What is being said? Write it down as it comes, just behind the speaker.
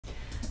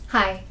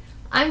Hi,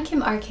 I'm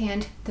Kim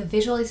Arcand, the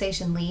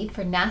Visualization Lead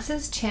for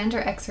NASA's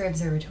Chandra X-ray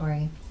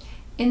Observatory.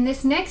 In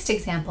this next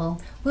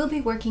example, we'll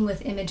be working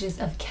with images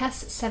of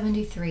KESS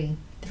 73,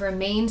 the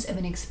remains of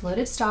an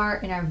exploded star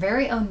in our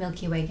very own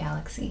Milky Way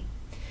galaxy.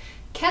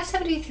 KESS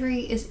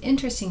 73 is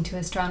interesting to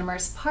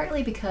astronomers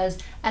partly because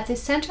at the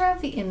center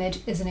of the image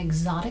is an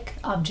exotic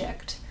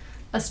object.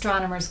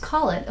 Astronomers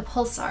call it a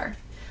pulsar.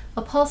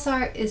 A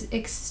pulsar is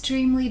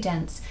extremely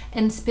dense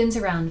and spins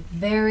around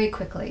very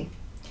quickly,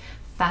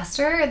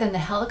 faster than the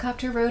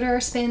helicopter rotor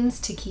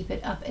spins to keep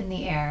it up in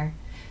the air.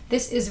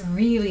 This is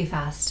really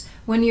fast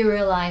when you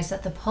realize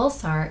that the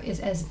pulsar is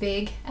as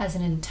big as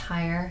an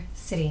entire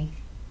city.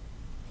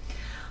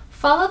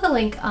 Follow the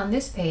link on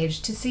this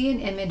page to see an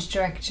image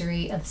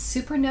directory of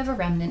supernova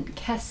remnant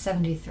KESS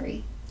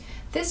 73.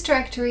 This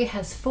directory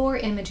has 4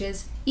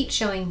 images, each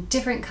showing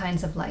different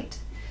kinds of light.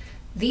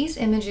 These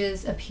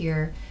images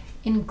appear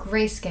in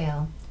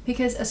grayscale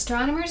because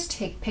astronomers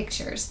take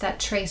pictures that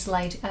trace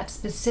light at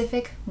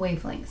specific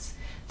wavelengths.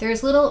 There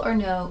is little or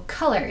no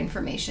color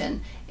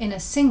information in a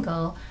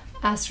single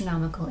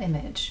astronomical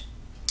image.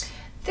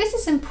 This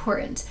is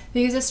important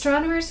because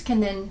astronomers can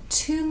then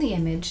tune the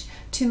image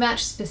to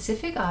match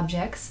specific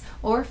objects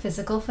or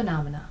physical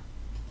phenomena.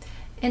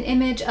 An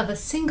image of a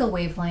single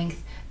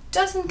wavelength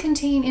doesn't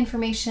contain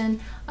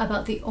information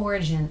about the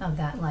origin of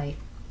that light.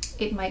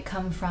 It might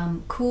come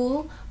from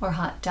cool or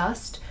hot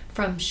dust,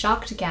 from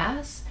shocked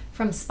gas,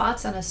 from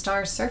spots on a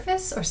star's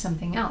surface, or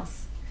something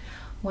else.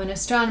 When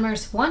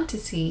astronomers want to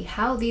see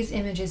how these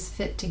images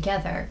fit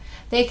together,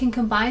 they can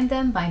combine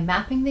them by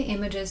mapping the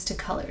images to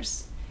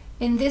colors.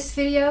 In this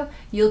video,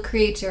 you'll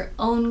create your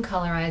own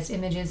colorized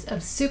images of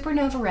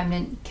supernova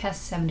remnant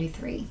KESS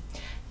 73.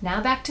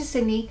 Now back to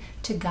Sydney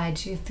to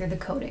guide you through the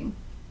coding.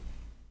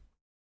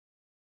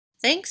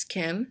 Thanks,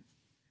 Kim.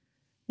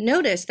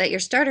 Notice that your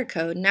starter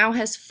code now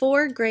has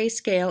 4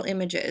 grayscale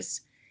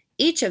images.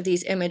 Each of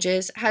these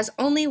images has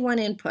only one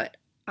input: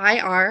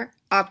 IR,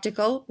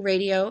 optical,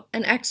 radio,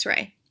 and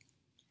X-ray.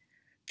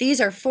 These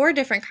are 4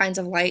 different kinds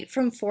of light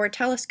from 4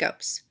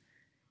 telescopes.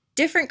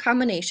 Different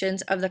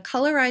combinations of the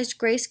colorized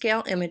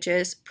grayscale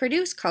images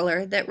produce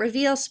color that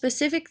reveals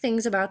specific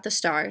things about the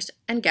stars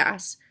and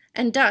gas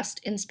and dust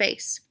in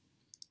space.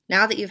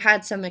 Now that you've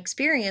had some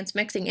experience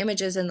mixing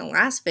images in the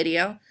last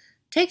video,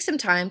 take some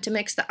time to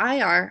mix the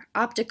IR,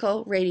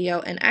 optical, radio,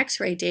 and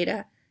X-ray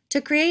data to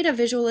create a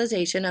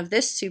visualization of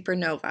this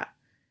supernova.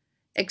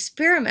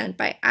 Experiment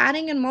by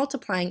adding and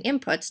multiplying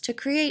inputs to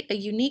create a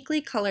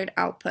uniquely colored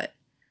output.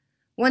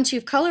 Once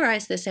you've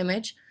colorized this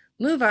image,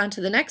 move on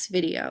to the next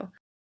video,